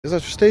Is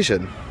that your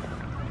station?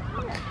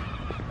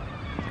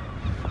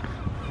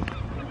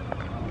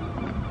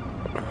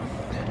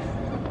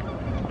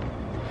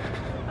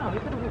 Oh, we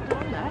could have walked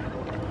on there.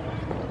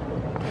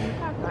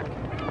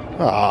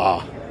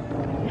 Ah.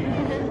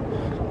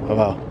 Oh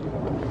well.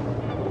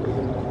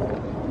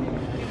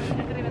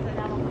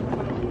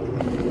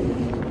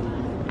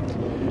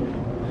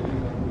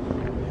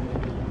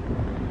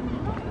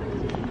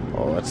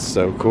 Oh, that's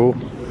so cool.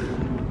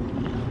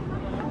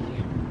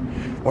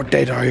 What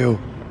date are you?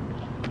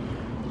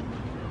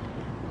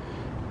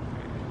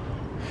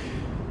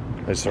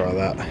 I just throw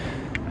that.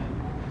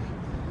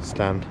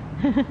 Stand.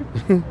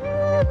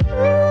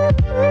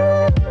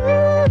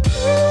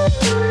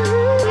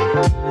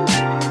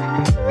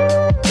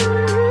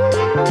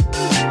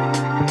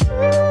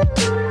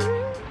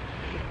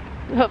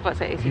 What's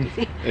that,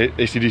 ACDC?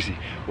 ACDC,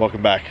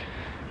 welcome back.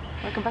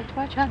 Welcome back to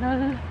our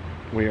channel.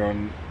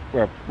 We're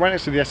right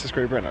next to the SS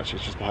Great Britain, actually.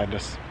 It's just behind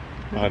us,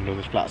 behind all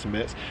those flats and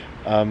bits.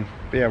 But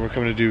yeah, we're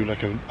coming to do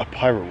like a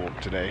pirate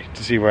walk today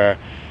to see where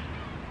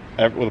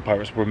all the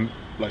pirates were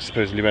like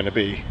supposedly meant to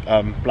be.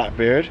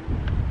 Blackbeard.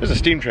 There's a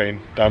steam train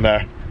down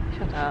there.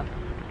 Shut up.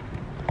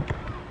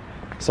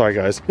 Sorry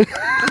guys.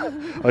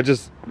 I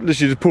just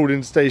literally pulled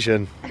into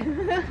station.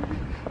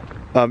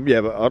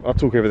 Yeah, but I'll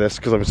talk over this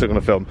because I'm still gonna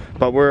film.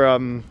 But we're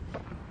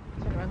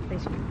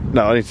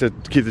no, I need to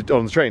keep it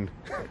on the train.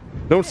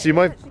 No one see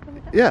my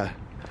yeah.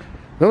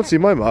 No one see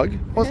my mug.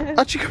 What's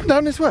actually coming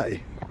down this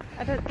way?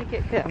 I don't think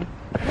it can.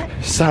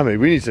 Sammy,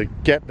 we need to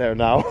get there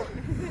now.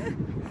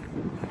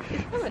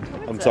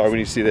 I'm sorry, we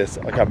need to see this.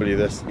 I can't believe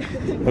this.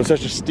 I'm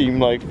such a steam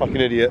like fucking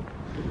idiot.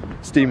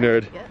 Steam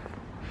nerd.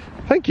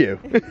 Thank you.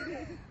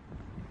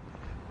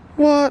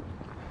 What?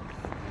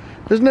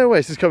 There's no way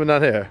this is coming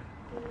down here.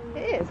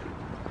 It is.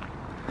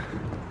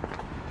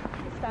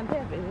 Stand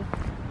here, baby.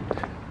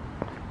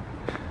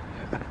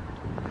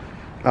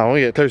 I want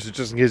to get closer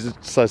just in case it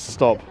decides to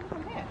stop.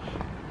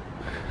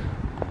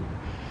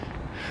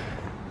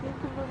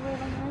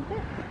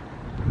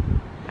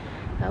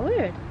 How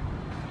weird.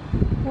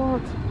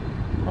 What?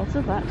 What's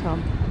with that,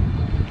 Tom?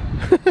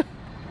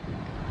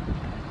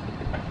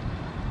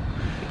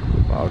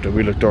 Wow, do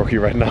we look dorky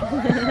right now?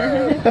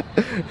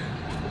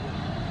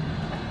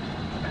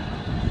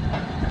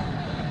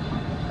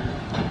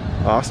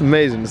 Oh, that's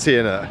amazing to see,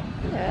 isn't it?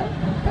 Yeah,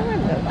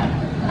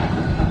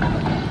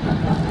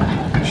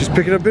 horrendous. She's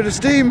picking up a bit of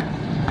steam.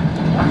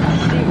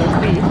 Steam or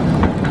speed.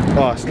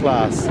 Oh, it's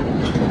class.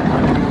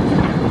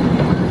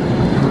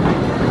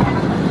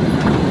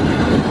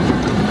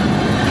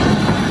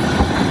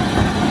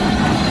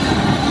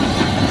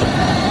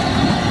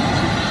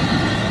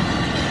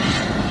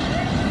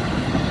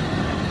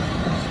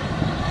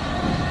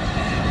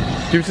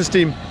 Give us the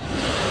steam.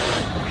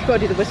 You've got to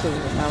do the whistle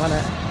now, isn't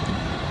it?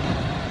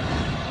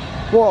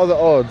 What are the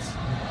odds?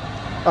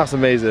 That's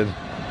amazing.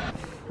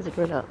 There's a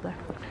grill up there.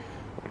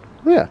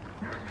 Yeah.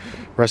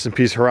 Rest in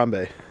peace,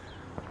 Harambe.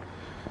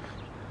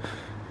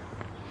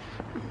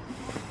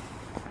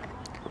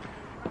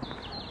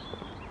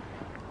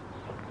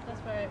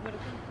 That's where it would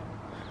have come from.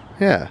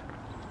 Yeah.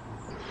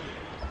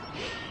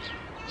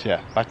 So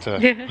yeah, back to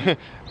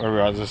where we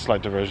are. There's a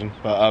slight diversion,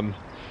 but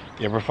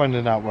yeah, we're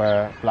finding out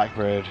where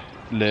Blackbeard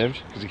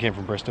lived because he came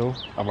from Bristol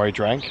and where he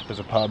drank. There's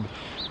a pub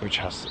which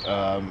has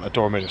a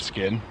door made of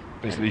skin,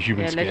 basically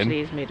human skin. Yeah, literally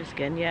is made of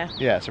skin. Yeah.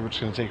 Yeah, so we're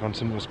just going to take on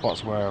some of the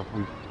spots where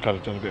we've kind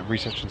of done a bit of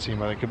research and seen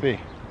where they could be.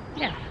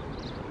 Yeah.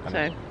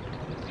 So,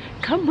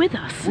 come with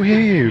us.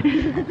 Woo!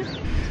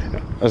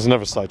 There's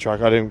another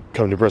sidetrack. I didn't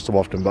come to Bristol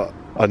often, but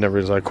I never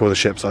realised I'd call the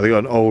ship. So they got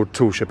an old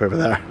tool ship over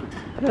there,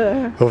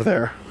 over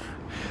there,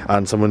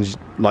 and someone's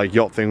like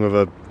yacht thing with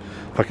a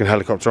fucking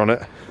helicopter on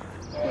it.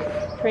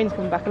 Train's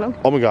coming back along.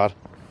 Oh my god!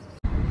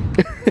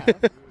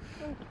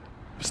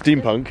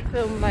 Steampunk.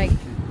 Film like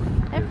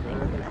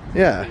everything.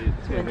 Yeah.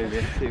 I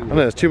know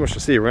there's too much to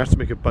see. We're gonna have to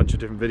make a bunch of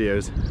different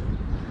videos.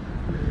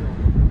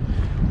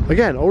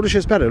 Again, older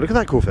shit's better. Look at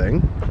that cool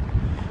thing.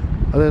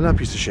 And then that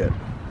piece of shit.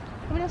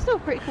 I mean, it's still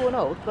pretty cool and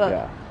old, but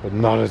yeah, but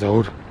not as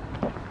old.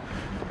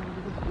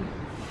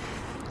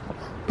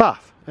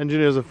 Bath.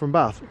 Engineers are from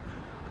Bath.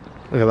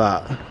 Look at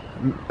that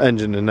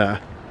engine in there.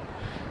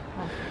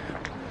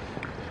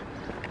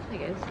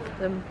 There you go.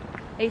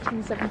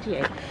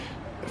 1878.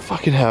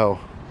 Fucking hell.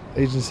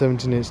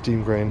 1878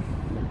 steam crane.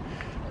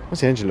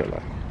 What's the engine look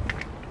like?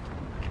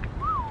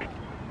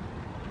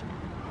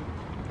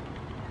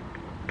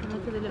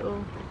 Look at the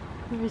little.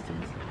 Where is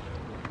this?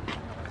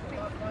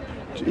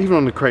 Even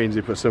on the cranes,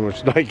 they put so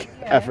much like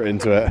effort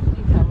into it.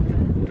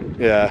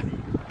 Yeah.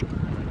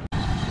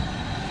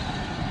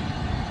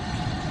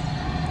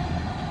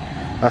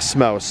 That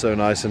smell is so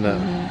nice, isn't it?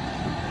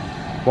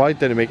 Why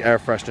don't they make air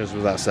fresheners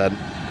with that scent?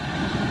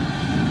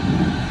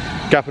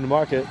 Gap in the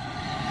market.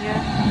 Yeah.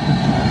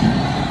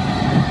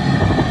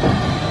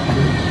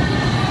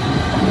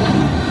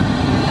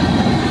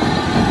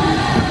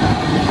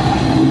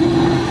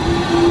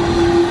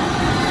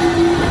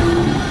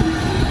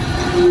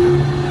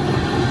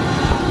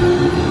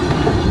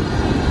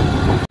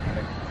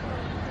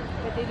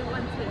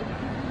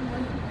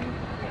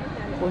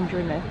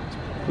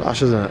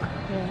 Lash, isn't it?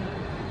 Yeah.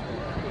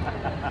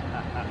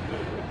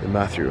 The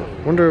Matthew.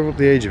 Wonder what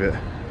the age of it.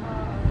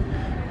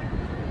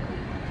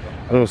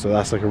 And also,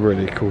 that's like a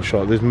really cool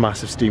shot. There's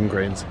massive steam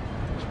cranes.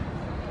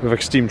 With like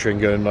a steam train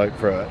going like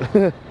for it.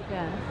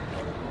 Yeah.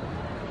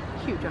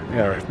 Huge, aren't they?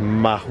 Yeah, it's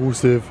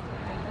massive.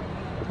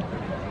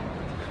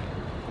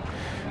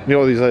 You know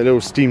all these like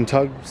little steam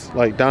tugs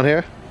like down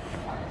here?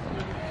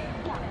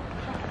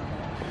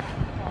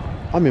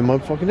 I'm in my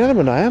fucking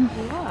element, I am.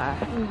 You are.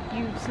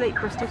 You slate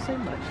Bristol so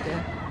much,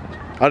 dear.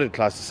 I did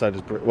class this side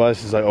as well,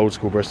 this is like old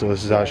school Bristol,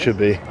 this is how it should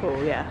be.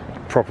 Cool, yeah.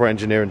 Proper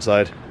engineering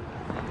side.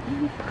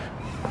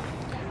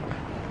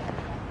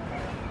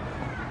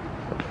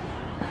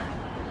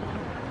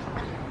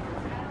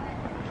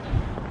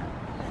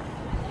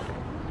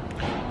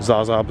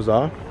 Zaza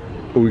Bazaar,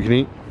 all you can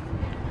eat.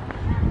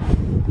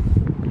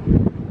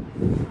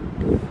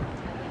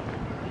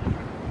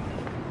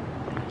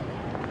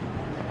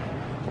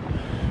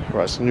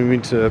 Right, so we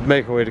need to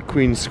make our way to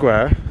Queen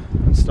Square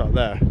and start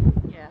there.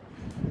 Yeah.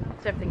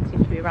 So everything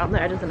seems to be around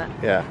there, doesn't it?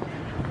 Yeah,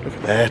 look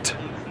at that.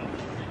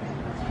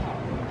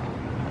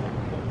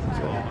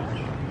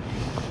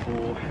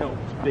 Or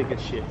helped bigger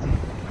shit.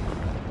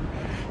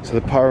 So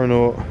the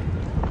Pyronaut.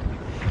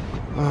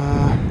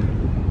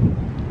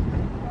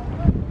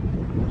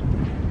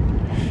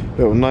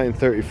 Built in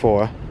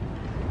 1934.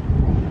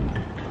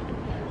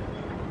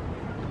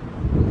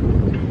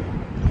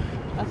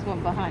 That's the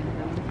one behind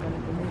them. This one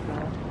is the new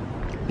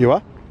one. You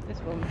are? This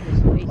one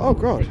was Oh,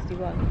 God.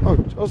 1861. Oh,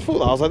 I was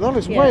full. I was like, that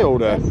looks way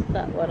older. That's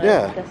that one,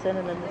 Yeah. I'm guessing,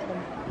 and then this one.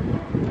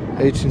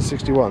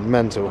 1861,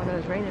 mental. Oh, no,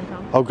 it's raining,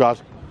 Tom. Oh God.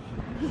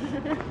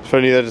 If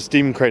only they had a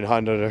steam crane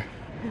behind under.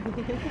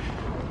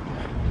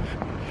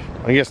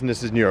 I'm guessing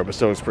this is newer, but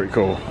still looks pretty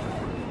cool.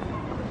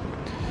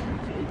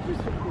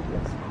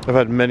 I've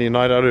had many a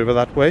night out over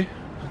that way.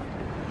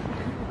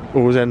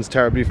 Always ends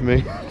terribly for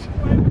me.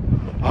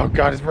 Oh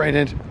God, it's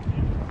raining.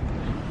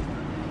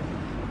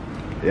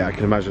 Yeah, I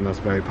can imagine that's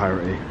very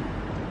piratey.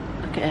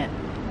 Look at it.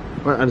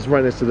 Right, and it's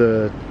right next to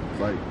the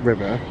like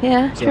river.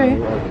 Yeah, So true. you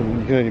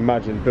can only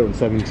imagine built in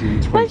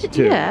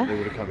 1722. Yeah. They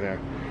would have come here.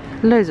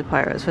 Loads of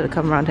pirates would have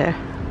come around here.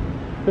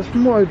 But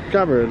from what I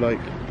gather, like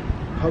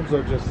pubs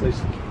are just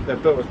they're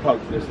built as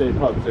pubs. They stay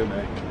pubs, don't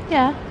they?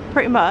 Yeah,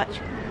 pretty much.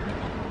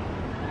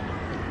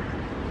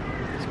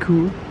 It's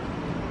cool.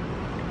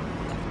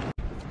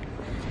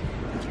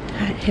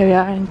 Right, here we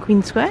are in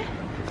Queen Square.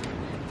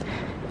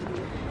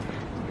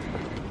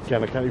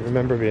 Again, I can't even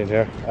remember being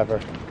here ever.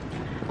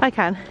 I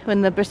can,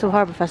 when the Bristol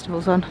Harbour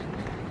Festival's on.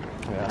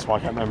 Yeah, that's why I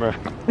can't remember.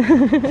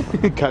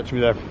 Catch me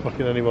there for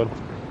fucking anyone.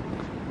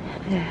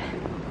 Yeah.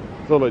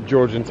 It's all like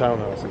Georgian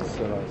townhouses.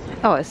 So nice.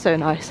 Oh, it's so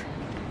nice.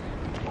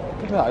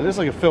 Look at that. It looks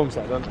like a film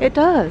set, doesn't it? It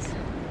does.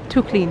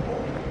 Too clean.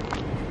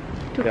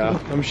 Too Yeah.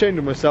 clean. I'm ashamed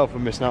of myself for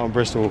missing out on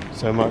Bristol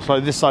so much.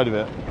 Like this side of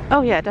it.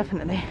 Oh yeah,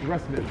 definitely. The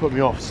rest of it put me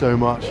off so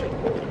much.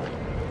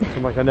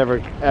 I'm like I never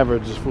ever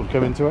just thought to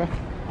come into it.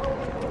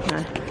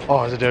 No.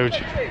 Oh, there's a Doge.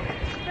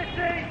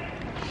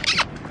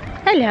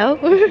 Hello.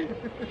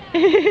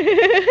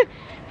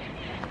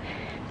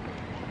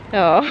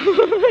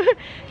 Oh,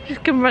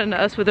 just come running at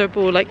us with her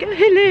ball like,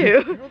 hello.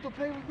 You want to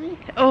play with me?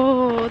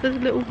 Oh, there's a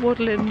little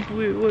waddling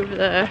woo over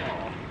there.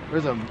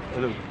 There's a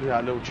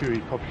little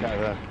chewy copycat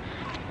there.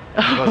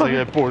 That's like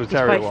a border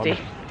terrier one.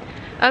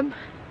 Feisty.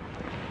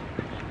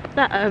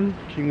 That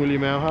King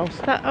William Ale House.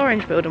 that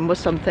orange building was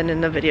something in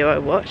the video I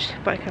watched,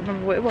 but I can't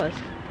remember what it was.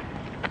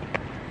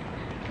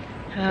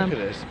 Look at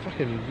this,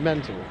 fucking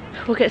mental.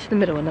 We'll get to the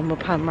middle and then we'll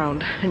pan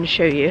round and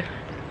show you.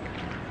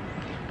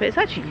 But it's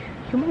actually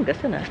humongous,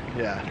 isn't it?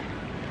 Yeah.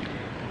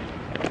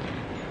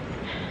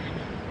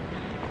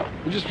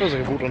 It just feels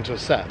like I've walked onto a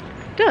set.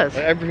 It does.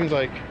 Like, everything's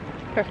like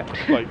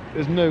Perfect.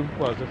 there's no,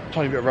 well, there's a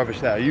tiny bit of rubbish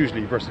there.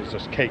 Usually Bristol's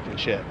just caked in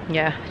shit.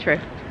 Yeah, true.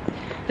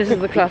 This is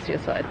the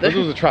classier side. There's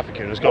always a traffic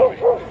cone, there's gotta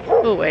be.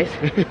 Always.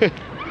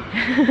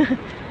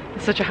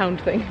 It's such a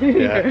hound thing.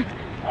 Yeah.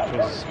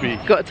 Supposed to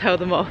speak. Got to tell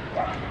them off.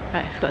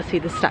 Right, I've got to see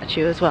the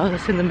statue as well,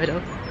 that's in the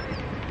middle.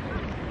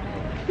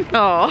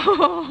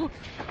 Oh,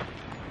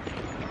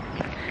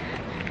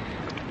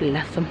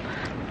 bless them.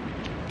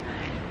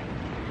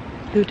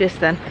 Who dis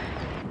then?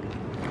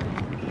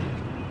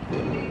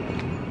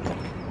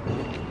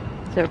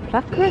 Is there a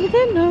plaque or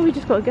anything? No, we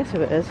just got to guess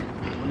who it is.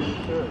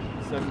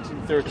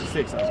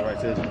 1736, that's right,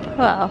 it is.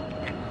 Wow.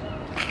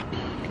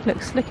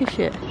 Looks slick as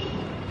shit.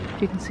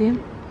 You can see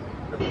him.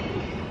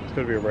 It's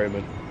gotta be a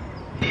Roman.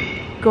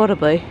 Gotta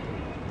be.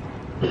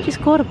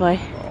 Just gotta be.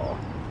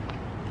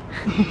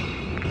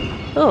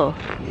 Oh.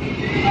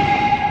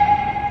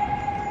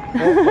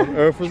 What on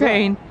earth was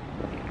Train.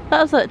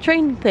 That was that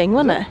train thing,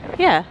 wasn't it?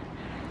 Yeah.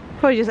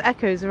 Probably just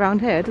echoes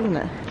around here, doesn't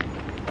it?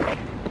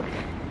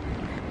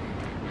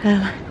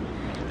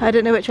 I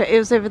don't know which way. It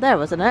was over there,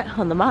 wasn't it?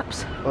 On the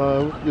maps.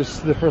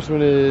 that? The first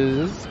one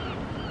is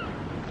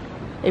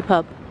A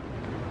pub.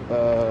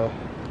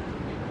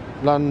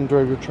 Land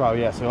Rover Trail,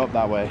 yeah, so up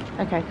that way.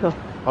 Okay, cool.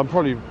 I'm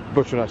probably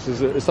butchering that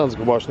 'cause it sounds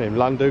like a Welsh name.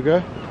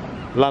 Landoger?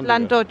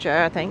 Land Dodger,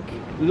 I think.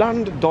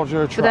 Land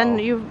Dodger Trail. But then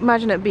you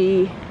imagine it'd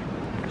be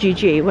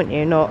GG, wouldn't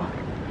you? Not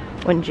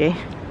wouldn't you?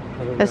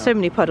 There's so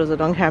many puddles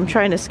along here. I'm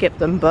trying to skip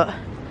them, but...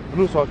 And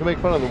also I can make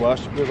fun of the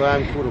Welsh because I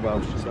am quarter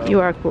Welsh. So you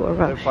are a quarter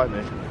Welsh. Don't fight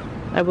me.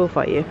 I will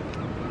fight you.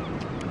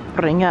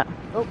 Bring up.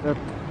 Oh, no.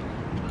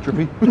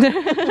 Trippy.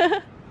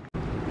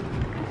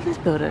 What's this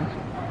building?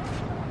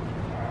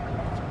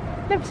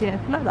 Never seen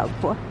anything like that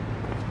before.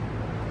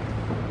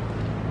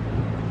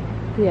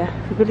 But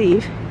yeah, I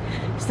believe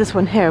it's this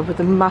one here with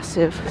a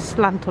massive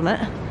slant on it.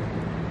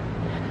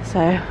 So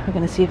we're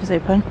going to see if it's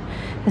open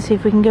and see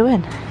if we can go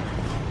in.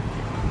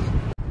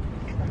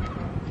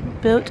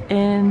 Built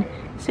in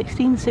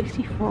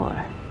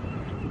 1664.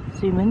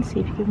 Zoom in, see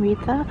if you can read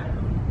that.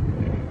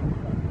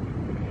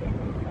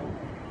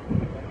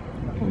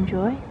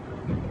 Enjoy.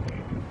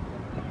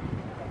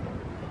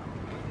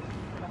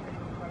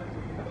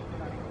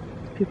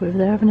 People over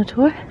there having a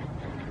tour.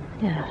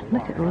 Yeah,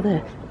 look at all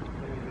this.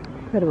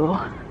 Incredible.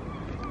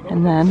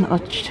 And then I'll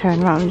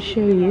turn around and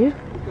show you.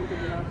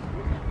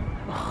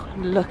 Oh,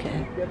 look at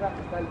it.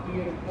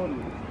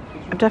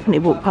 I've definitely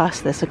walked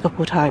past this a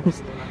couple of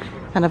times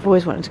and I've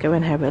always wanted to go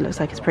in here, but it looks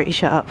like it's pretty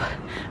shut up.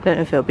 I don't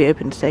know if it'll be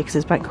open today because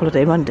it's Bank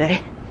Holiday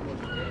Monday,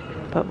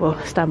 but we'll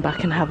stand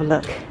back and have a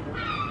look.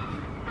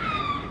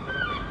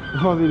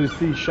 Oh, they just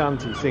sea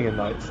shanty singing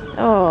nights.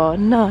 Oh,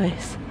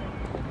 nice.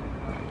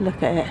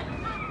 Look at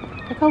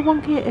it. Look how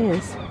wonky it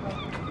is.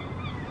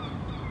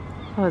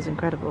 Oh, it's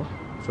incredible.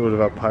 So we'd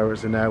have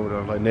pirates in there, we'd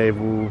have like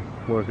naval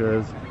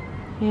workers.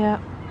 Yeah.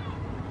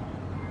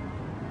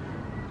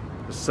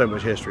 There's so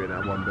much history in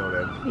that one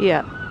building.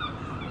 Yeah.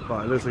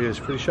 But it looks like it's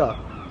pretty shut,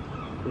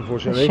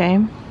 unfortunately. A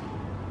shame.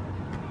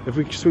 If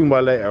we swing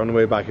by later on the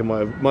way back, it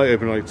might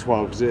open like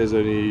 12 because it is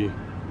only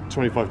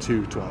 25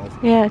 to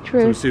 12. Yeah, So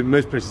true. I'm assuming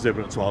most places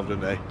open at 12,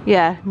 don't they?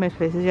 Yeah, most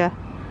places, yeah.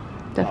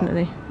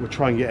 Definitely. We'll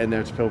try and get in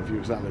there to film for you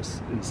because that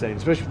looks insane,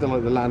 especially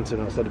with the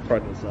lantern outside the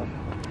front and stuff.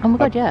 Oh my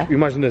god, yeah. You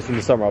imagine this in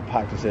the summer, how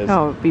packed this is.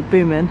 Oh, it'd be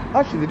booming.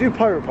 Actually, they do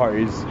pirate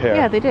parties here.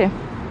 Yeah, they do.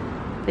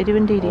 They do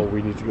indeed. Oh,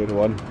 we need to go to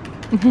one.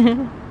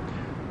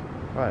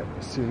 Right,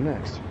 let's see the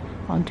next.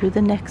 On to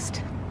the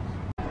next.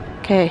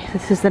 Okay,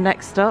 this is the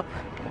next stop.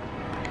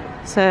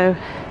 So,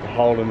 The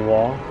hole in the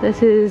wall.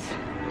 this is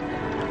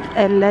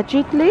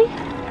allegedly.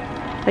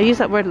 I use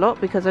that word a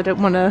lot because I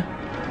don't want to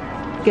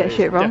get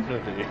shit wrong.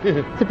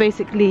 Definitely. So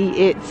basically,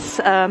 it's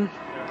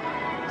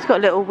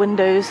got little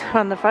windows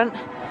around the front,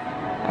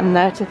 and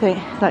there to think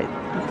like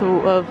the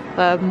thought of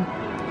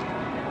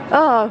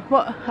oh,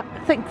 what?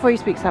 Think before you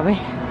speak, Sammy.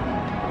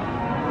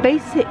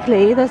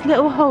 Basically, there's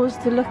little holes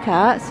to look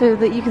at so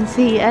that you can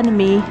see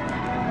enemy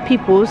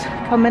peoples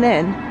coming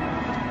in.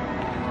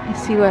 You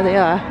see where they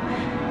are,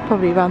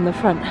 probably around the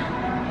front.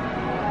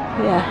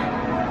 But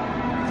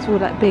yeah, it's all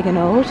that big and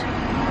old.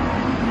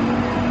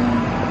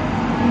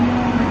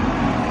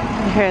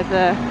 You hear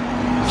the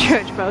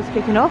church bells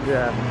kicking off.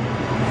 Yeah.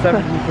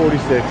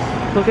 1746.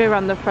 We'll go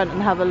around the front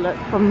and have a look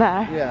from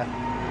there. Yeah.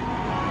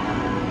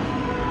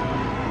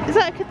 Is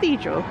that a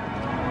cathedral?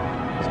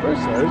 I suppose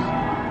so.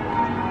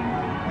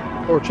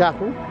 Or a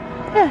chapel.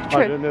 Yeah, I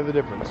true. don't know the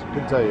difference.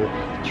 Couldn't tell you.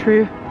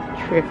 True.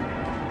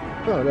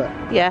 Oh, look.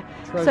 Yeah.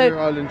 Treasure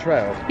Island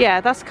Trail.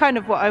 Yeah, that's kind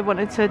of what I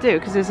wanted to do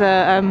because there's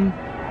a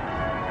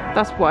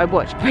that's what I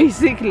watched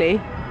basically.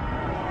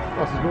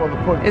 Oh, so it's got on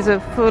the point. Is a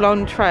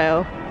full-on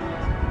trail.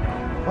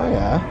 Oh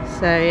yeah.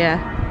 So yeah.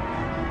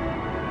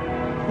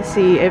 You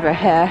see over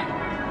here,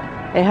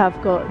 they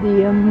have got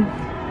the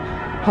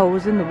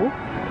holes in the wall.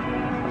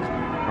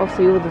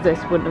 Obviously, all of this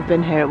wouldn't have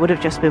been here. It would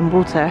have just been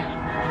water.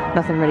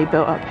 Nothing really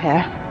built up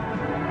here.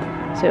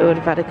 So it would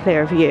have had a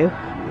clear view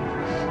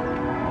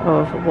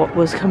of what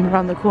was coming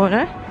around the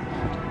corner.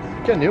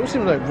 Again, they all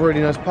seem like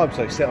really nice pubs,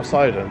 like sit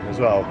outside them as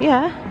well.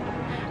 Yeah,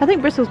 I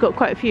think Bristol's got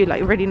quite a few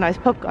like really nice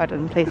pub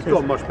garden places. It's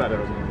got much better,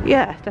 hasn't it?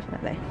 Yeah,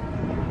 definitely.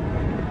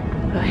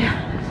 Oh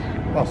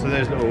yeah. Oh, so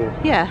there's little.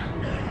 Yeah,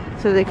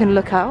 so they can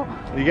look out.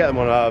 You get them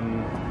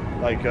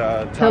on like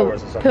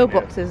towers or something.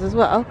 Pillboxes as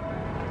well.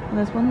 And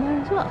there's one there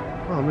as well.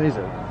 Oh,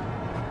 amazing.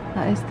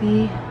 That is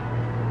the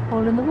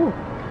hole in the wall.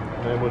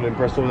 And then one in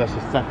Bristol, that's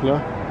a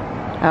settler.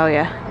 Oh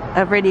yeah,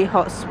 a really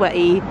hot,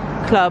 sweaty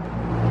club.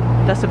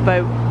 That's a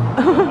boat.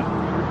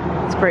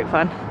 It's great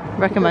fun.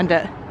 Recommend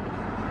it.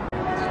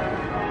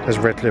 There's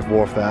Redcliffe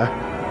Wharf there.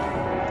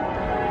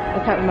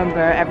 I can't remember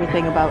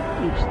everything about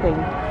each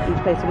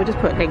place, so we'll just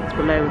put links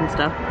below and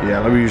stuff. Yeah,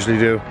 like we usually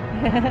do.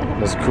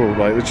 That's cool.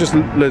 Like, there's just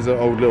loads of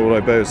old little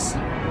like boats.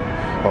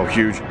 Oh,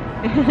 huge.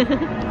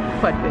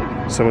 Quite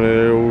big. Some of the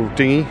little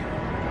dinghy.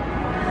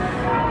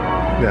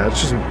 Yeah,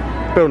 it's just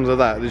buildings like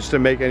that. They just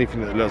don't make anything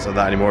that looks like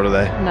that anymore, do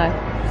they? No,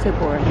 so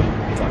boring.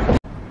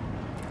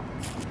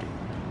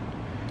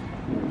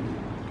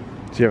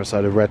 It's the other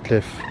side of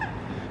Redcliffe.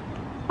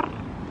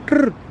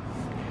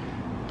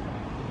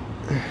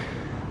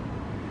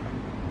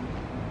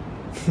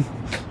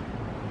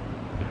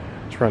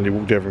 Randy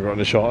walked over and got in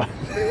a shot.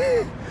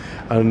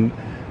 And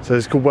so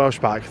it's called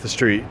Welshback, the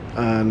street,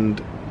 and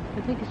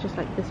I think it's just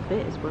like this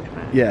bit is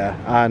Welshback. yeah,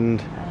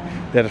 and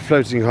they had a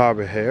floating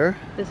harbour here.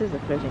 This is a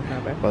floating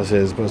harbour. Well, this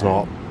is, but it's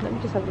not. Let me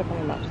just have a look on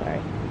the map, sorry.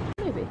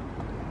 Maybe.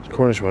 It's a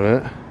Cornish one,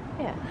 isn't it?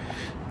 Yeah.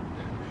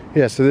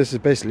 Yeah, so this is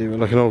basically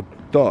like an old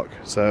dock,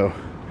 so...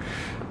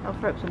 I'll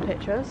throw up some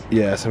pictures.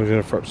 Yeah, so I'm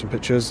going to throw up some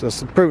pictures.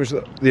 That's pretty much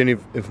the only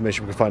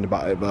information we can find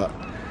about it, but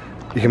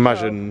you can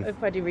imagine... Well,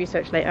 if I do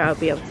research later, I'll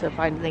be able to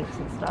find links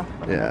and stuff.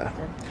 Yeah.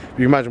 You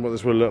can imagine what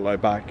this would look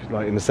like back,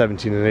 like in the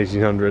 1700s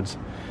and 1800s.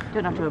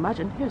 Don't have to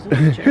imagine. Here's a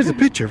picture. Here's a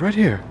picture right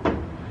here.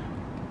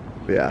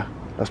 But yeah,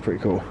 that's pretty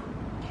cool.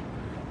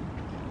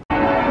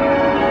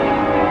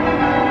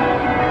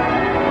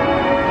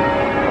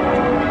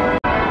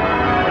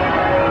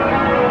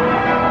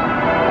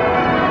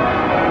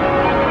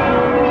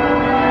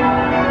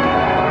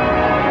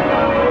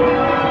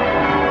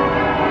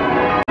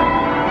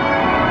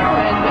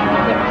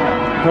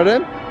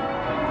 Pardon? Yeah,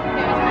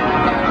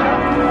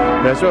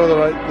 that's where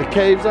the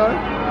caves are,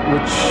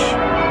 which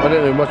I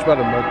don't know much about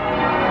them, but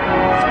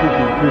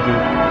spooky, creepy.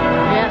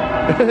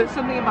 Yeah, there's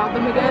something about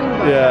them again.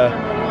 But Yeah.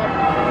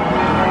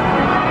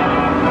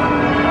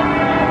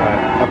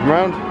 Right, up and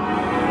round.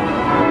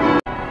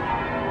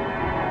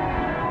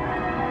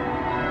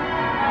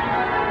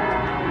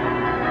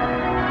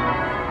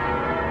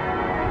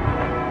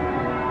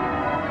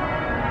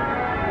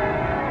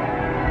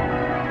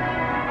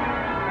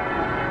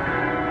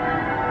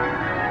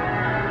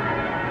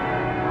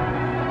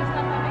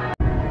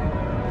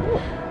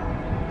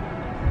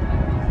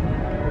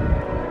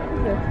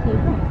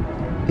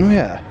 Oh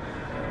yeah.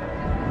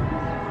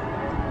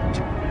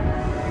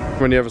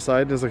 On the other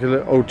side, there's like a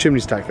little old chimney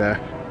stack there.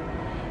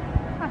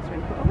 That's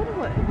really cool. I wonder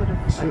what it would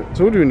have. So it's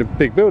all doing a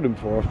big building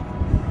before.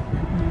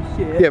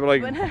 Yeah, Yeah,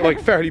 but like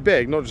fairly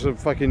big, not just a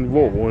fucking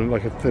wall and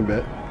like a thin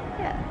bit.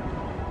 Yeah.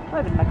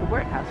 Might have been like a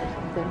workhouse or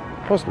something.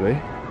 Possibly.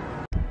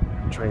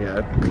 Try and get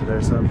a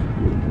close up.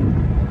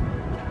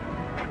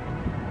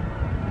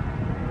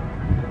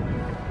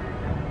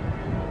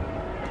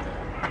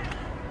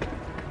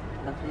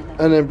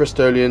 And then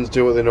Bristolians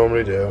do what they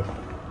normally do.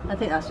 I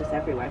think that's just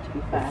everywhere, to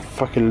be fair.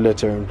 Fucking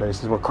litter in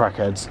places. We're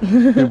crackheads.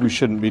 We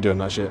shouldn't be doing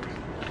that shit.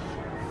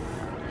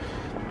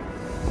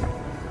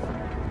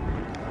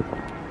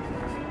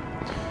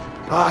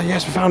 Ah,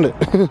 yes, we found it.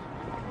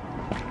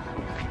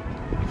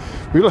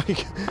 We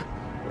like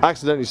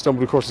accidentally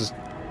stumbled across this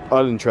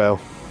island trail.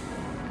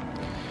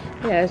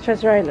 Yeah, it's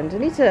Treasure Island. I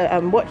need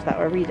to watch that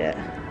or read it.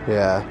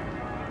 Yeah.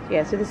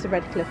 Yeah, so this is the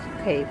Red Cliff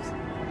Caves.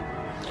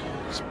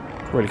 It's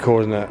really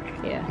cool, isn't it?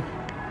 Yeah.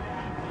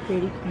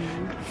 Really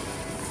cool.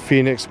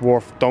 Phoenix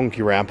Wharf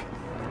Donkey Ramp.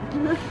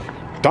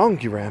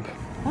 Donkey Ramp?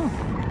 Oh.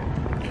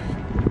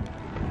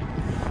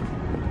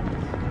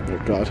 Oh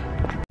god.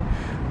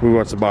 We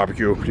want some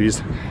barbecue,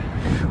 please.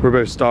 We're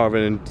both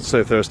starving and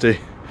so thirsty.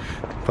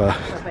 But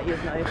I bet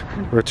you've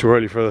no. we're too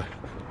early for the...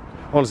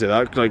 Honestly,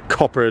 that like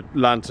copper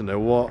lantern though,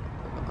 what?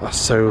 That's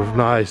so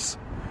nice.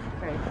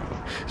 Very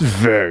nice. It's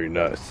very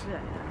nice. Yeah,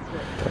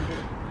 that's really good.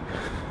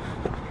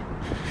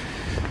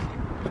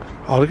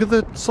 Oh, look at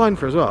the sign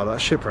for it as well,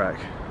 that shipwreck.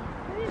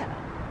 Oh, yeah.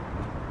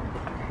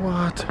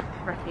 What?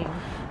 Wrecking.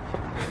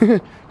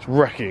 It's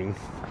wrecking.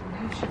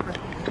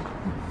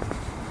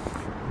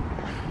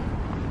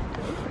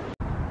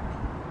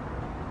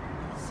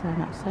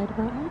 Sign outside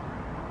about it.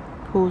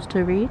 Pause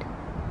to read.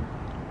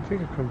 I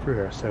think I've come through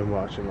here so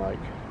much and like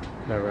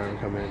never ever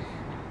come in.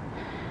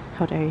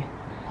 How dare you?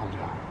 Oh,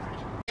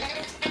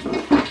 yeah.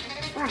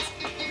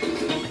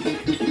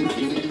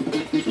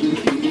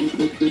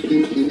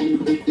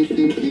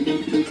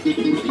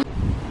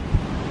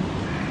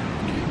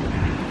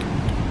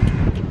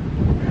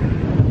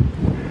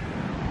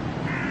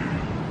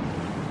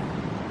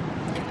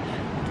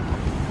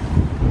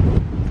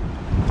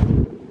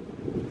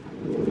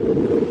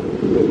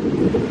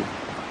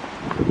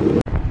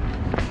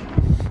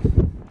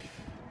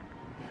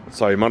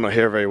 Sorry, you might not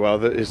hear very well.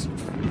 That is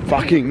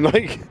fucking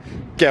like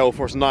Gale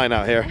Force 9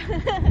 out here.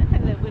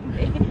 There wouldn't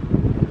be.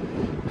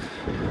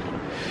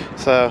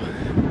 So,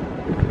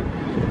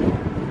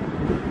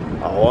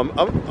 oh,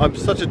 I'm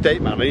such a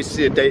date man. I need to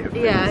see a date of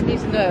things. Yeah, I need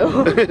to know.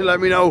 Let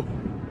me know.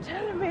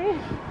 Tell me.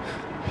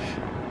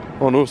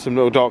 Oh, an awesome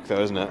little dock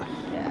though, isn't it?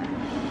 Yeah.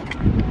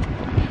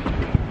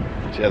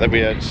 So yeah, then we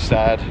just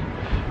had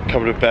a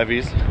couple of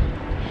bevies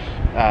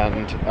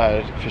and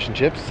fish and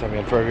chips. And we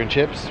had burger and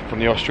chips from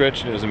the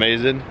ostrich, and it was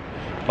amazing.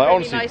 Like, Really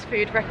honestly, nice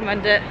food,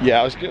 recommend it. yeah,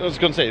 I was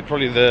going to say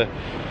probably the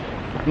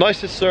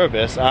nicest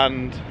service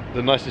and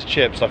the nicest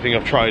chips I think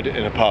I've tried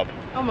in a pub.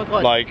 Oh my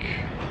god. Like,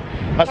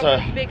 that's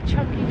Proper a big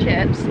chunky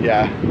chips.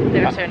 yeah.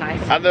 They were so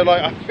nice. And they're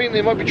like, I think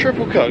they might be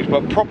triple cooked,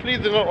 but properly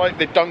they're not like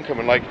they dunk them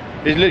and like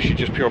it's literally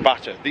just pure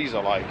batter. These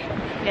are like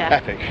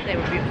epic. They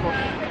were beautiful.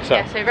 So,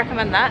 yeah, so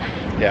recommend that.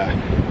 Yeah.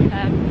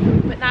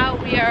 But now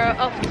we are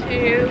off to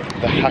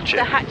The Hatchet.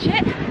 The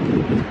Hatchet.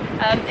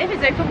 If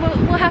it's open,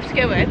 we'll have to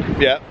go in.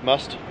 Yeah,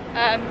 must.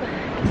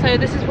 So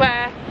this is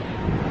where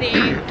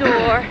the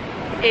door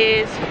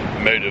is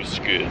Made of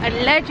skin.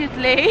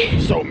 allegedly.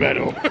 So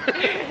metal.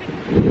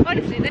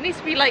 Honestly, there needs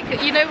to be like,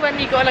 you know when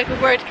you got like a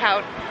word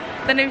count,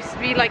 there needs to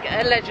be like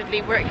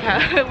allegedly word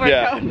count.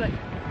 Count, like.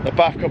 A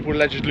bath couple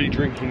allegedly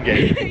drinking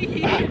game.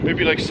 Yeah. It'd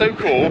be like so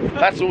cool.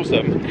 That's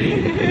awesome.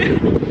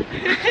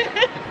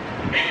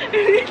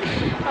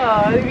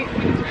 Oh, we need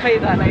to play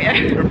that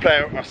later. We'll play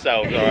it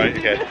ourselves, alright,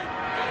 okay.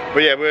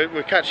 But yeah,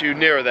 we'll catch you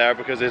nearer there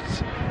because it's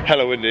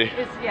hella windy.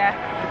 It's,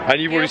 yeah.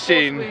 And you've already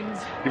seen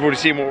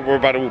what we're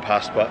about to walk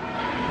past, but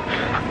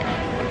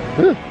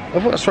I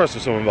thought I saw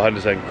someone behind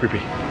us saying creepy.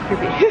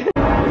 Creepy.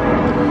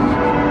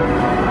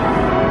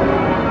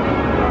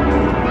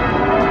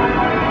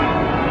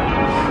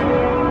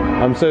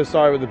 I'm so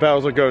sorry, but the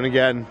bells are going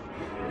again.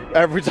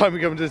 Every time we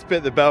come into this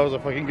bit, the bells are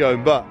fucking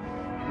going. But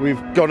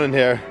we've gone in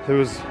here. There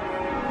was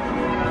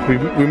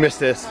we missed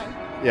this.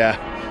 Yeah.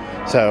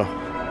 So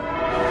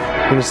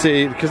I'm gonna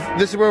see, because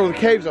this is where all the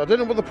caves are. I don't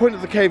know what the point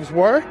of the caves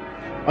were.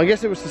 I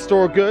guess it was to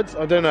store goods.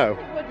 I don't know. It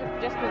would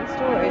have just been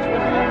storage,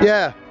 wouldn't it?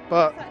 Yeah,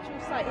 but the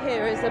actual site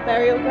here is a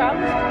burial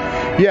ground.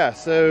 yeah.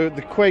 So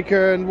the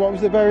Quaker and what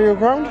was the burial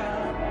ground?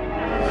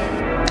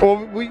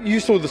 Well, you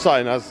saw the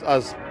sign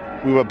as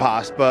we went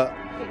past, but.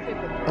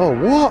 Oh,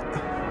 what?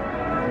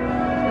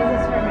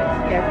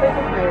 Yeah,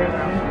 burial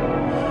ground.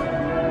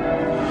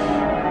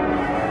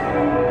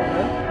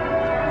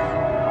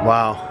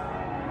 Wow.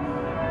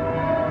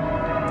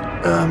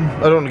 I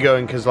don't want to go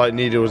in because like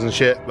needles and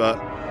shit, but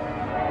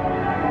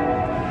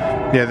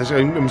yeah,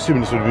 I'm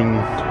assuming this would have been.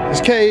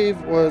 This cave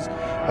was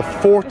a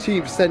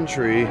 14th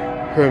century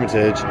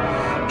hermitage.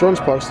 John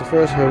Sparks, the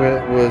first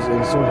hermit, was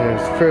installed here in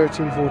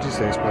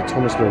 1346 by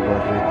Thomas Lord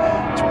Berkeley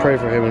to pray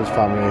for him and his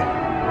family.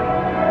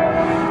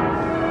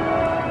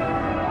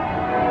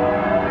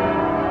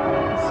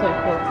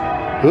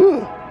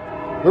 Ooh,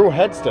 they're all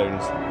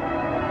headstones.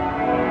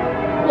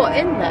 What,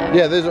 in there?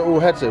 Yeah, those are all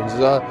headstones.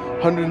 There's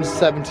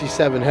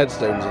 177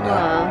 headstones in there.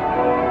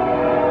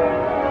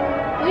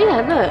 Oh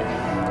yeah, look.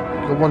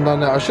 Got one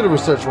down there. I should have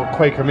researched what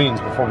Quaker means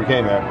before we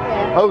came here.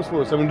 Yeah. I was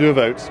for someone do a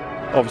vote,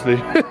 obviously.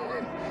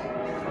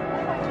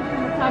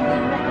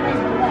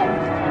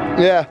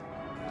 Yeah.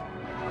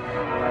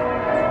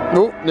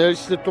 Oh, nearly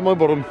slipped on my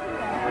bottom.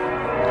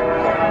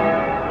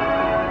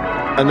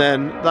 And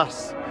then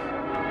that's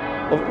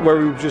where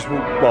we just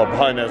walked, well,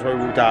 behind us where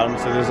we walked down.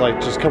 So there's like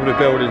just a couple of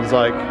buildings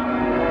like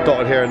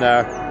dotted here and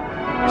there.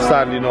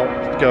 Sadly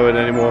not going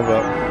anymore,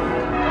 but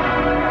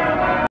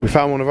we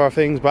found one of our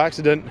things by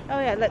accident. Oh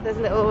yeah, look, there's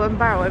a little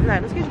barrel over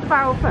there. Let's go to the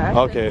barrel first.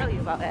 Okay. And tell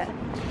you about it.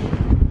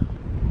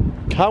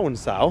 Cow and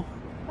sow.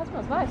 That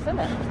smells nice, doesn't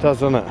it? It does,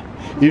 doesn't it?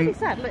 It's really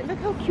sad. Look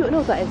how cute and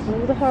all that is, and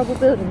all the horrible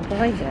buildings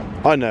behind it.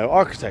 I know,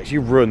 architects,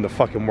 you ruined the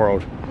fucking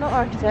world. Not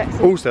architects.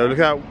 Also, look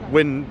at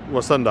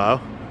that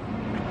sundial.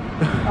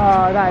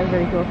 Oh, that is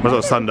really cool. Well, it's not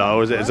a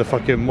sundial, is it? It's a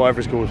fucking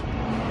whatever it's called.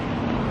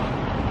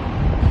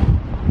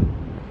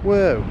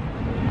 Whoa.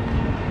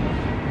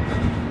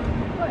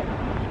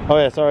 Oh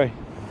yeah, sorry.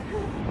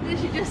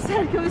 Literally just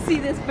said go see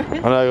this first. I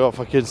know, I got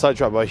fucking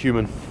sidetracked by a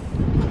human.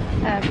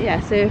 Yeah,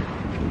 so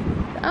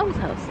the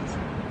almshouses.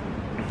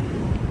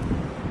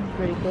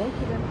 Pretty cool.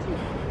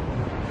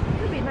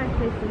 It would be a nice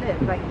place to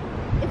live. Like,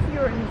 if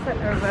you're in the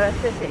centre of a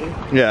city,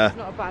 Yeah. it's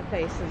not a bad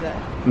place, is it?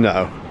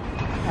 No.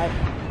 Like,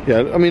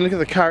 Yeah, I mean, look at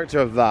the character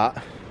of that.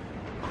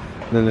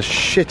 And then the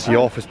shitty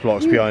office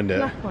blocks behind it.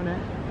 Black on it.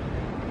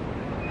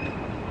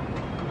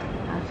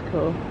 That's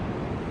cool.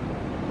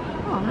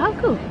 Oh, how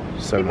cool.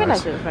 So Didn't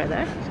nice. realise it was right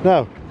there.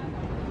 No.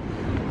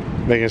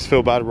 Making us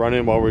feel bad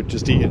running while we're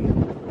just eating.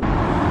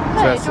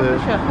 Hey, that's John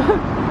Bishop.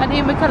 And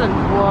Ian McKellen.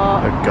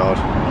 What? Oh god.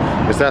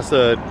 Because that's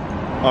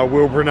our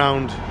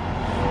world-renowned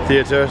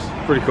theatre. It's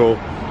pretty cool.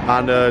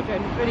 And It's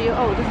really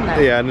old, isn't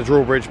it? yeah, and the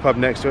Drawbridge pub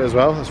next to it as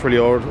well. That's really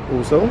old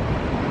also.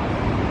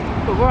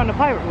 But we're on a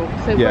pirate walk,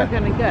 so Yeah. we're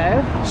going to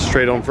go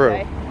Straight on through.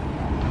 way.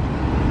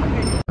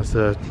 That's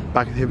the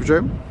back of the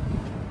Hippodrome.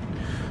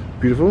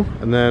 Beautiful.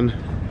 And then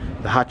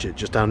the Hatchet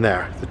just down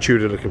there. The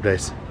Tudor looking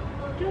place. Do you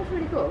know what's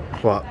really cool?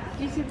 What?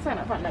 Do you see the sign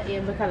up front that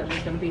Ian McKellen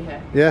is going to be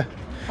here? Yeah.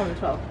 On the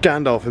 12th.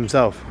 Gandalf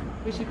himself.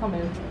 We should come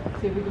in,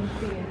 see if we can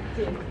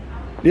see him.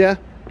 Yeah.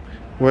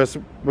 Where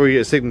we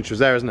get signatures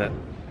there, isn't it?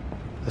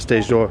 The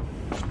stage door.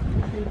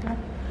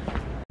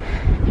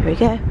 Here we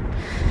go.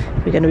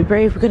 We're going to be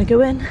brave, we're going to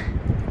go in.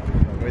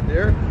 Right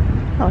there.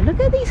 Oh, look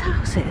at these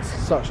houses.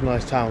 Such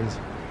nice towns.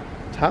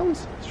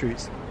 Towns?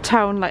 Streets.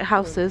 Town, like,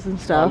 houses and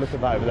Oh, stuff. look at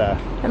that over there.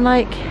 And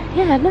like,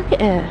 yeah, look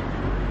at it.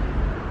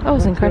 That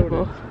was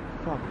incredible.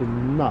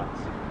 Fucking nuts.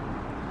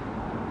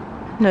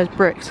 No, it's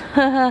bricks.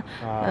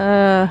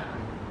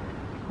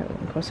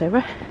 Cross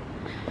over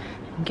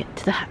and get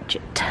to the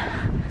Hatchet.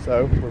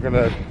 So, we're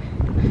gonna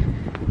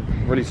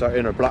really start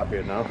in our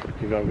Blackbeard now,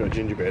 even though I've got a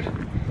ginger beard.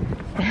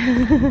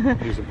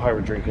 Do some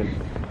pirate drinking.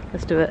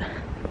 Let's do it.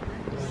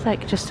 It's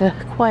like just a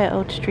quiet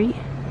old street.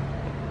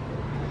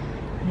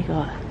 And you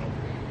got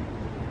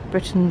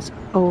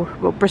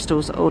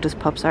Bristol's oldest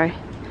pub, sorry.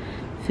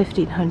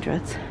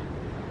 1500s.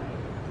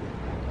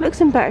 Looks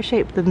in better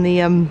shape than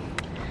the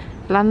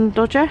Land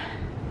Dodger,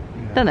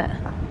 doesn't it?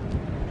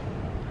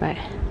 Right.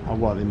 Oh,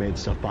 well, they made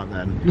stuff back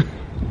then.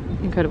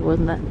 Incredible,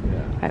 isn't it?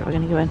 Yeah. Right, we're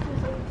gonna go in.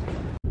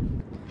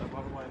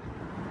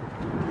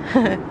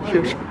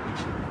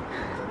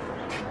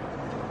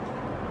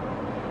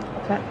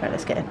 Right,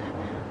 let's get in.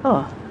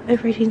 Oh,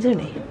 over 18s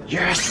only.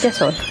 Yes!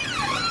 Guess on.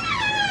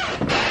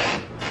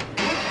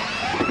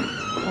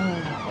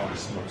 Oh.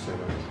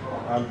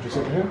 Just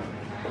over here?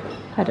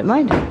 I don't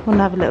mind. Want to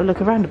have a little look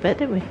around a bit,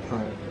 don't we?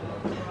 Right.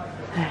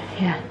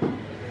 Yeah.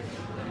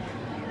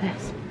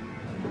 This.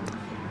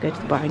 Go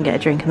to the bar and get a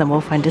drink and then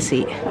we'll find a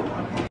seat.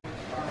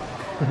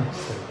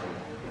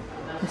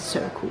 It's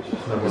so cool.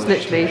 It's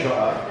literally,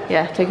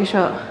 yeah, take a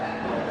shot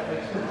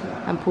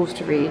and pause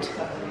to read.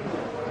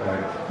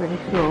 Really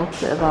cool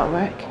bit of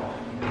artwork.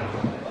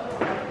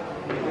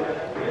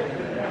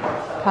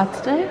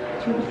 Padstow,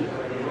 do you believe?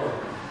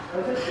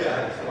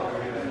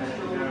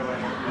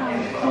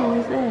 How cool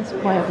is this?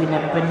 Why have we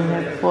never been in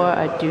there before?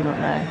 I do not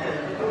know.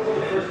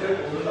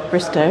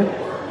 Bristol,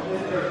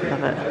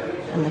 love it.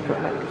 And they've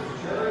got like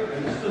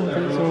all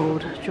these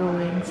old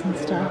drawings and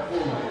stuff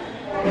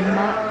and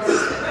maps.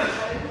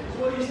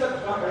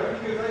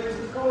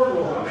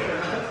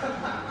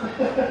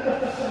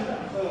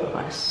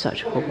 Oh, it's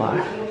such a cool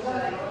bar.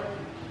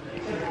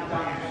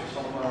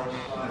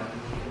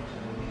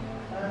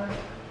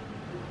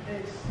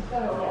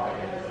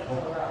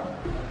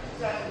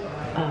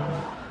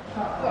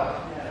 Oh,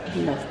 I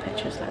love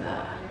pictures like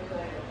that.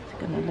 It's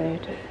gonna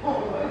load. Not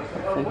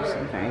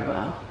focusing very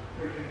well.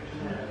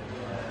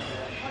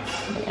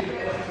 Yeah,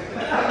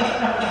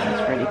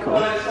 that's really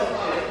cool.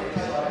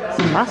 It's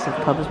a massive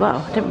pub as well. I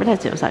didn't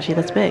realise it was actually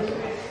this big.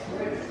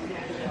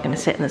 I'm gonna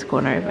sit in this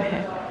corner over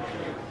here.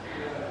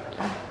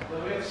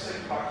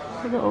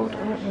 Look at the old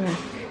artwork.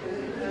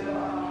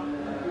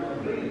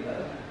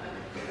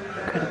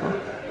 Incredible.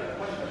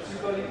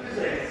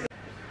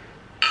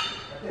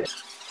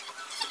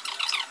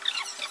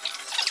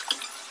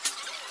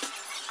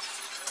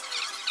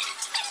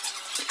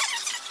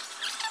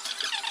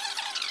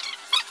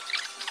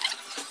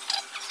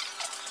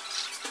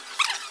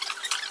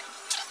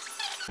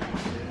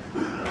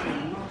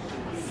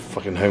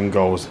 Fucking home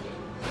goals.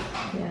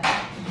 Yeah.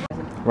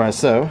 Right,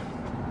 so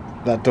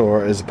that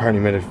door is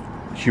apparently made of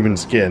human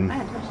skin. I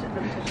haven't touched it,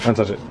 let me touch it. Can't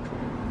touch it.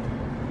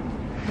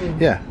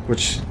 Yeah,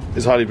 which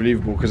is highly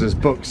believable because there's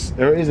books.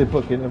 There is a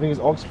book in, I think it's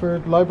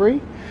Oxford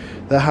Library,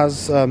 that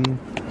has. I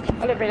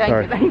look really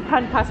angry, like you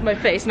pan past my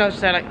face and I was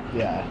just like,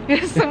 Yeah.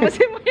 someone's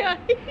in my eye.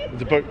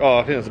 There's a book. Oh,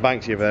 I think there's a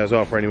Banksy over there as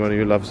well for anyone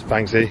who loves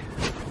Banksy.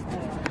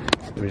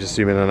 Let me just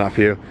zoom in on that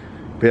for you.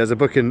 But there's a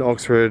book in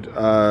Oxford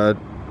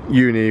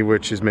Uni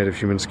which is made of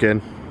human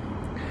skin.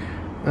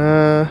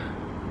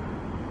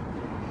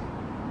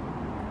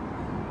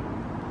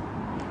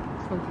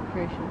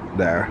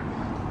 There.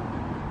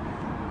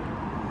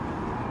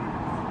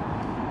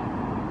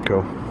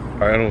 Cool.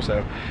 Alright, and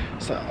also,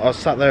 so I was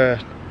sat there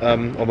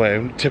on my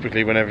own,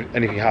 typically whenever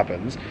anything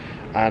happens,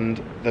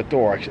 and the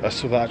door, I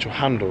saw the actual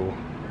handle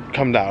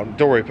come down,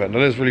 door opened. I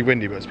know it's really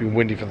windy, but it's been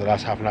windy for the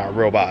last half an hour,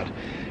 real bad,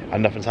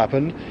 and nothing's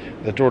happened.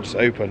 The door just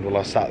opened while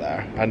I sat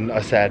there, and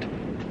I said,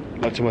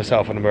 like to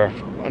myself under my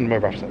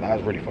breath, that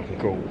was really fucking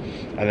cool.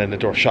 And then the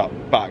door shut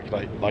back,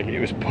 like it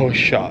was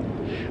pushed shut.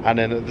 And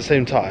then at the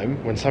same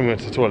time, when Sammy went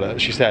to the toilet,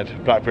 she said,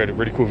 "Blackbird, it'd be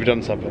really cool if you'd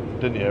done something,"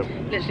 didn't you?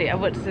 Literally, I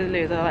went to the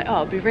loo, they were like,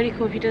 oh, it'd be really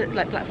cool if you did,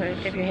 like Blackbird,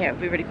 if you're here, it'd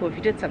be really cool if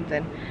you did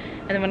something.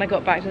 And then when I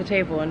got back to the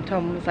table and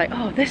Tom was like,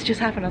 oh, this just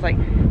happened, I was like,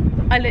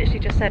 I literally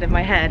just said in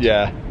my head.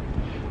 Yeah.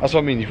 That's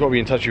what I mean, you've got to be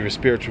in touch with your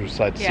spiritual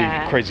side to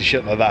see crazy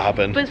shit like that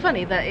happen. But it's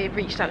funny that it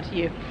reached out to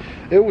you.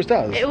 It always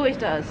does. It always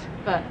does,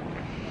 but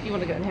you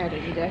want to go in here,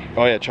 don't you, Joe?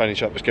 Oh yeah, Chinese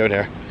shop, let's go in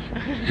here.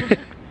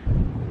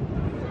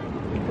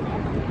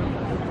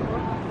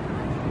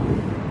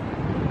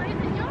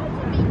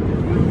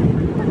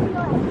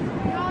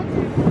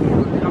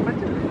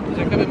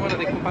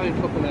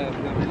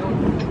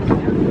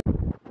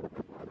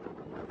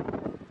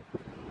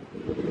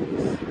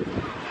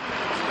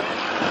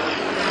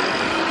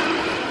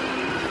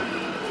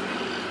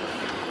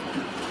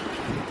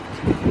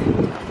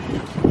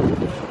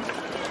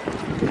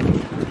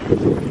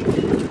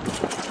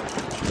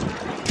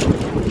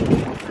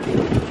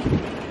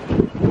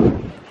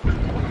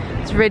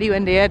 It's really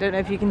windy, I don't know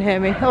if you can hear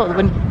me. Oh, the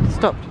wind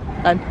stopped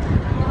then.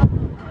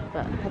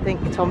 But I think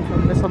Tom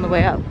filmed this on the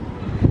way up.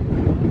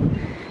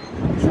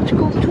 Such a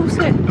cool tool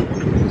set.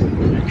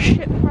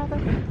 Shit, brother.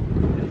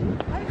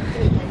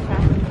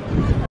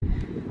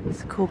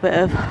 It's a cool bit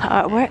of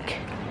artwork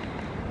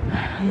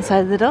on the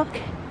side of the dock.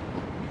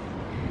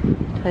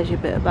 Tells you a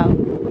bit about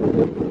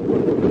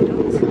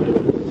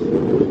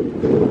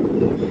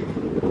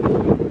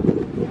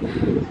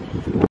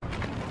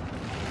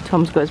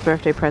Tom's got his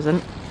birthday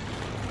present.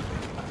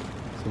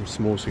 Some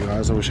small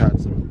cigars, I wish I had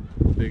some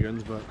big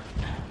ones, but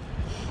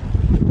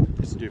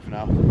let's do it for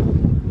now.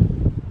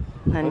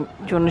 And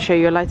do you want to show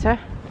your lighter?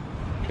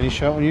 Can you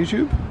show it on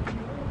YouTube?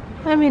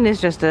 I mean,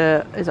 it's just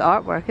it's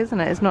artwork, isn't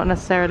it? It's not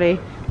necessarily.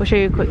 We'll show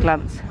you a quick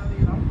glance.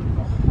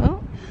 Oh.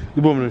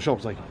 The woman in the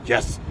shop's like,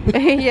 yes.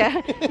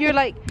 Yeah, you're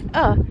like,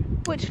 oh,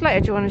 which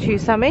lighter do you want to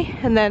choose, Sammy?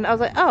 And then I was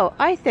like, oh,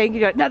 I think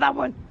you're like, no, that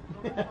one.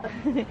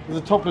 There's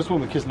a topless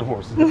woman kissing a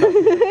horse.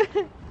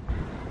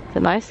 Is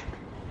it nice?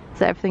 Is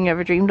that everything you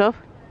ever dreamed of?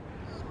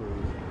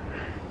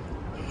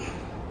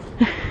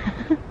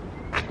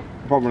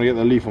 Probably gonna get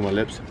the leaf on my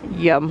lips.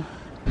 Yum.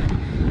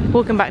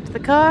 Walking back to the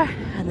car,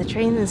 and the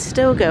train is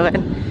still going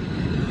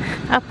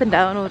up and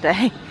down all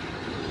day.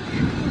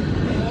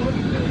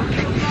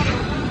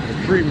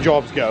 dream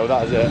jobs go,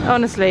 that is it.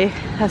 Honestly,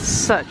 that's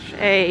such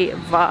a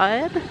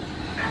vibe.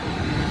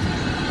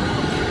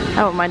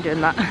 I won't mind doing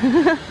that.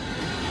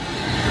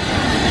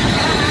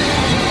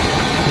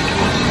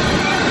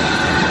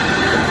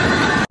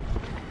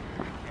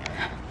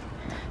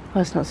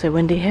 Well, it's not so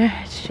windy here.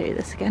 Let's show you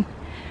this again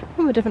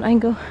from a different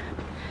angle.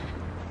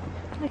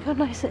 Look how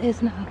nice it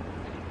is now.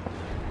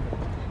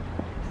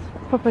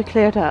 It's properly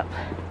cleared up.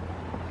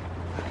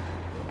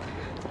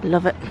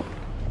 Love it.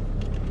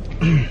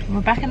 We're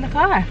back in the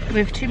car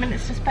with 2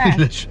 minutes to spare.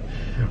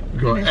 We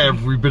got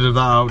every bit of that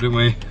out, didn't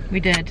we?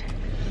 We did.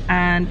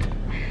 And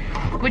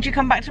would you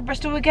come back to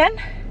Bristol again?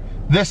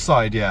 This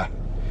side, yeah.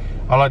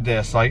 I like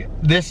this. Like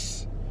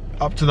this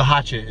up to the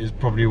Hatchet is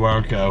probably where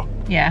I'd go.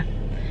 Yeah.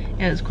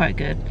 It was quite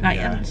good. Like,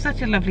 Yeah.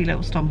 such a lovely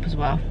little stomp as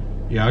well.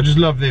 Yeah, I just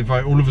love they've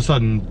like all of a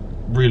sudden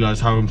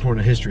realised how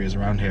important history is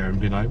around here and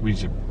be like, we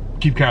need to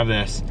keep care of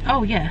this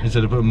Oh yeah.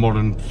 instead of putting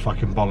modern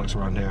fucking bollocks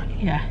around here.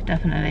 Yeah,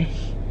 definitely.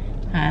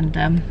 And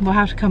we'll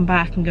have to come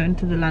back and go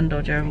into the Land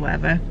Dodger or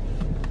whatever.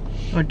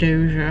 Or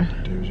Dozier.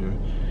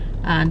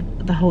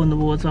 And the hole in the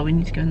wall as well, we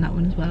need to go in that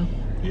one as well.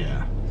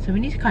 Yeah. So we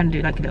need to kind of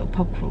do like a little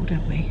pub crawl,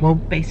 don't we? Well,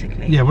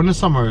 basically. Yeah, when the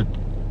summer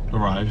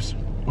arrives,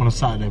 on a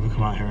Saturday we'll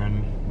come out here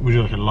and we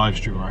do like a live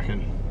stream, I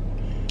reckon,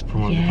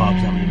 from one of the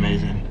pubs. That'd be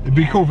amazing. It'd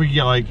be cool if we could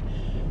get like,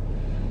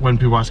 when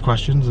people ask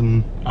questions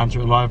and answer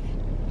it live.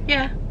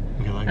 Yeah.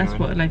 Like that's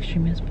what a live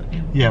stream is, but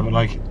yeah. Yeah, but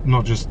like,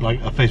 not just like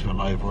a Facebook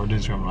live or an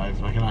Instagram live,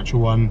 like an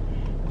actual one,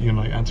 you can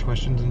like answer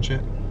questions and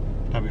shit.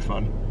 That'd be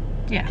fun.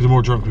 Yeah. Because the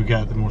more drunk we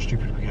get, the more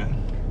stupid we get.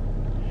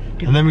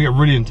 And then we get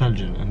really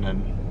intelligent and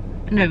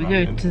then... No, we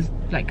go to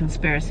like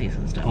conspiracies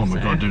and stuff. Oh my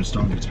god, don't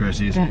start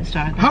conspiracies. Don't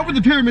start that. How were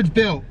the pyramids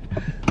built?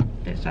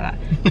 Don't start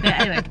that. But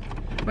anyway,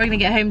 we're gonna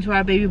get home to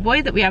our baby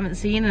boy that we haven't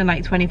seen in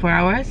like 24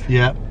 hours.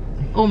 Yeah.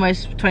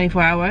 Almost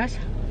 24 hours.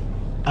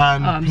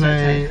 And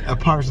play a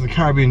Pirates of the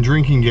Caribbean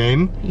drinking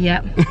game.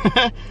 Yep.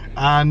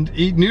 And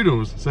eat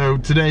noodles. So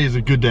today is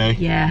a good day.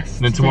 Yes.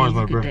 And then tomorrow's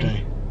my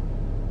birthday.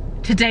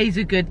 Today's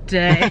a good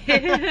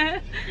day.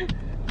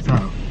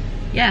 So,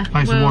 yeah.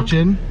 thanks for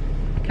watching.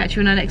 Catch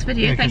you in our next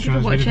video. Yeah, Thank you for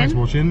watching. Thanks for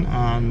watching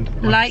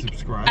and like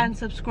and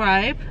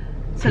subscribe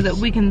so that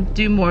we can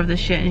do more of this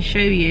shit and show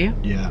you.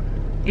 Yeah.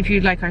 If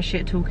you like our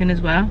shit talking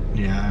as well.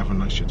 Yeah, everyone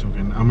likes shit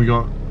talking. And we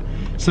got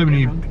so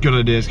many good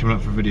ideas coming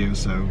up for videos,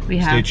 so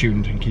stay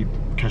tuned and keep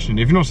catching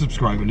it. If you're not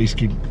subscribed, at least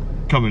keep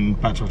coming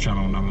back to our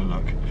channel and having a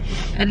look.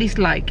 At least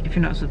like if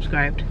you're not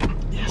subscribed.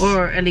 Yes.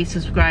 Or at least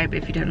subscribe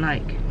if you don't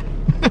like.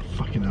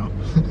 Fucking hell.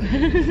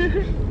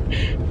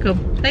 Cool.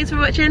 Thanks for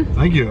watching.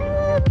 Thank you.